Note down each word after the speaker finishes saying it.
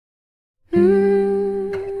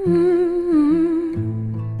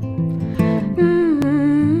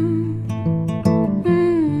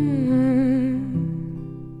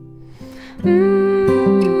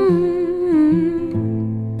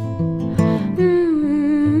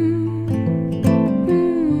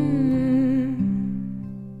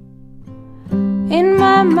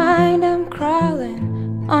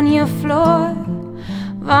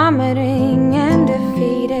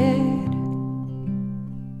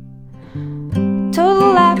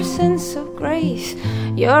sense of grace,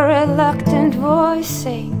 your reluctant voice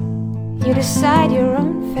saying you decide your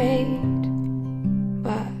own fate.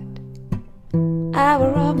 But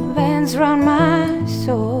our rubber bands round my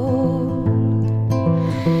soul,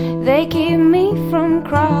 they keep me from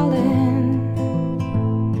crawling.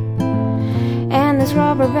 And there's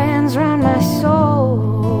rubber bands round my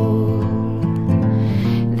soul,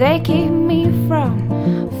 they keep me from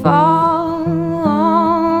falling.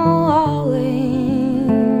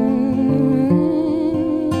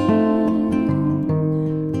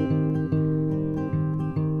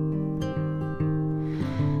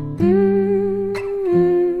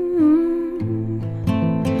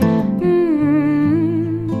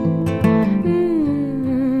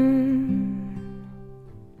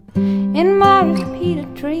 In my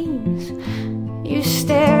repeated dreams, you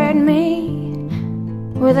stare at me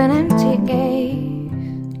with an empty gaze.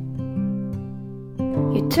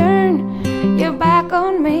 You turn your back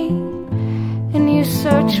on me and you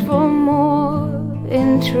search for more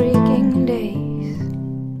intriguing days.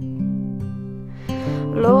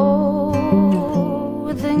 Loathing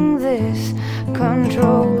this,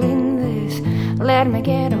 controlling this, let me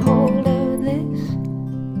get a hold of this.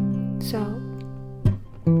 So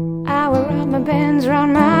our rubber bands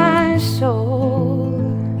round my soul,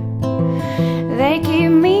 they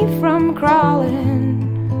keep me from crawling.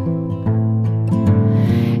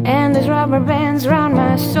 And there's rubber bands round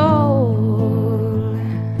my soul,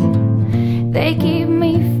 they keep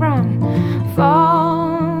me from falling.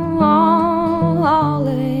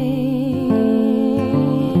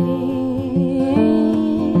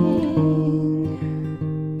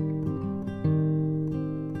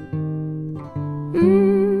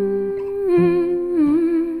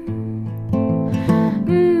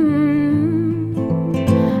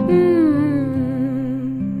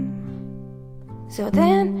 So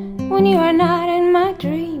then, when you are not in my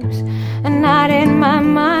dreams and not in my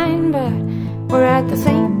mind, but we're at the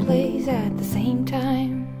same place at the same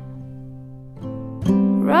time,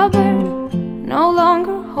 rubber no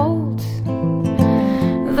longer holds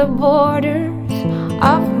the borders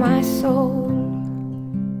of my soul.